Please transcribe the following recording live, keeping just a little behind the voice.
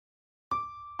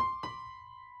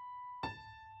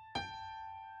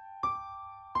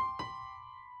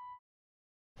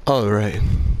Alright,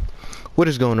 what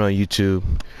is going on YouTube?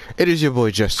 It is your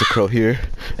boy Jester Crow here,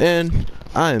 and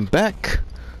I am back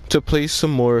to play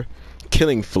some more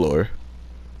Killing Floor.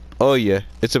 Oh yeah,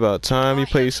 it's about time we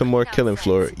play some more Killing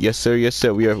Floor. Yes sir,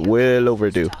 we are well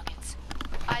overdue.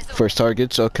 First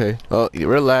targets, okay. Oh,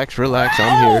 relax,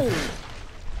 I'm here.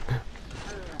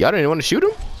 Y'all didn't want to shoot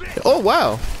him? Oh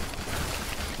wow.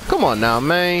 Come on now,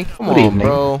 man. Come on,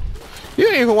 bro. You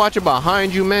didn't even watch it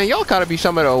behind you, man. Y'all gotta be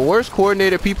some of the worst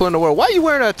coordinated people in the world. Why you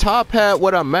wearing a top hat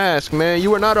with a mask, man?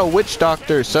 You are not a witch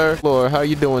doctor, sir. Lord, how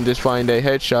you doing this fine day?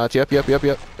 Headshots. Yep.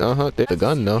 Uh-huh. The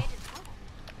gun, though.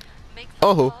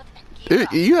 Oh.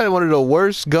 You had one of the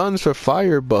worst guns for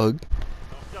Firebug.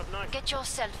 Get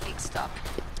yourself fixed up.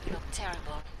 You look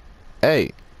terrible.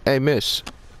 Hey, miss.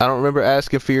 I don't remember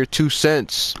asking for your 2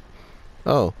 cents.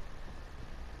 Oh.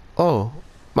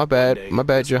 My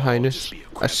bad, your highness.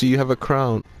 I see you have a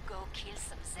crown. Go kill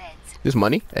some Zeds. This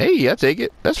money? Hey, I take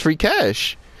it. That's free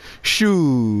cash.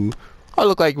 Shoo. I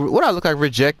look like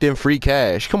rejecting free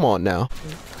cash. Come on now.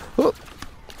 Oh,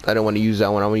 I don't want to use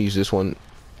that one. I want to use this one.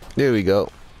 There we go.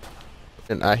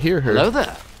 And I hear her. Hello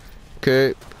there.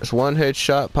 Okay, that's one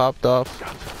headshot popped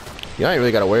off. You ain't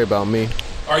really got to worry about me.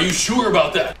 Are you sure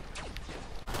about that?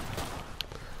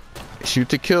 Shoot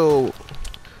to kill.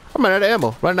 I'm running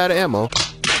out of ammo.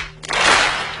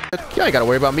 Y'all ain't gotta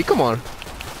worry about me. Come on.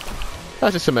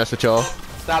 That's just a mess with y'all.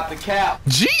 Stop the cap.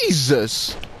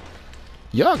 Jesus.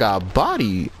 Y'all got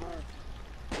body.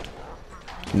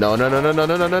 No. Hey,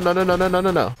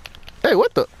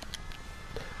 what the?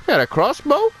 I got a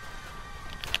crossbow?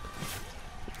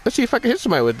 Let's see if I can hit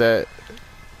somebody with that.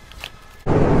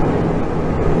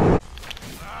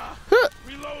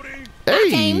 Hey.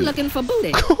 Came looking for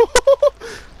booty.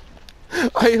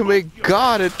 I am a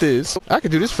god at this. I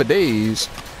could do this for days.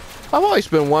 I've always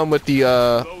been one with the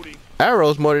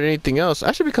arrows more than anything else.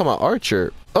 I should become an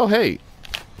archer. Oh, hey.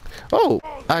 Oh,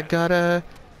 I got a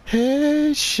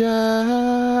headshot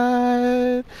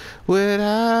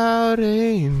without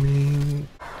aiming.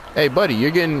 Hey, buddy,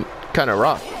 you're getting kind of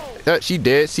rocked. She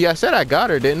did. See, I said I got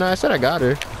her, didn't I? I said I got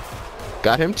her.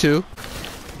 Got him too.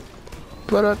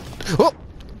 But, oh,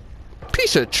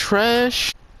 piece of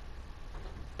trash.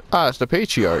 Ah, it's the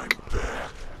patriarch.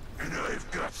 And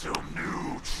I've got some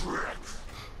new tricks.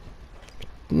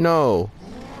 No.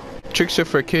 Tricks are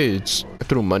for kids. I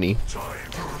threw money.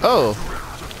 Oh.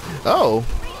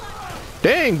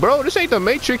 Dang, bro, this ain't the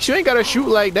Matrix. You ain't gotta shoot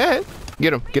like that.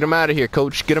 Get him out of here,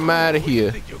 coach. Get him out of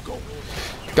here.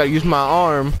 Gotta use my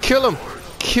arm. Kill him.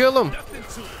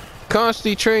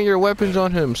 Constantly train your weapons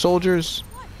on him, soldiers.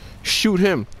 Shoot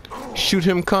him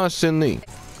constantly.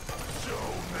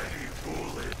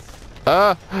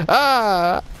 It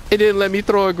didn't let me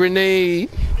throw a grenade.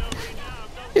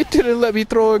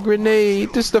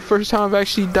 This is the first time I've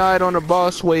actually died on a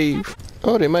boss wave.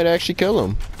 Oh, they might actually kill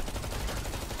him.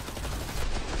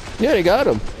 Yeah, they got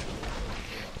him.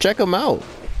 Check him out.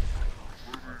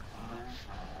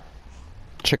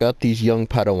 Check out these young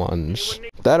Padawans.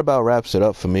 That about wraps it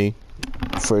up for me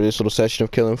for this little session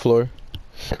of Killing Floor.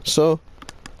 So,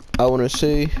 I want to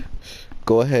say,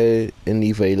 go ahead and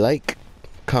leave a like,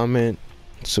 comment,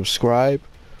 subscribe.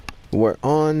 We're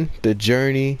on the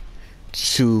journey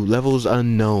to levels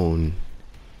unknown.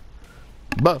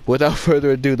 But without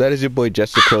further ado, that is your boy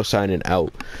Jester Crow signing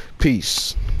out.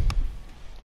 Peace.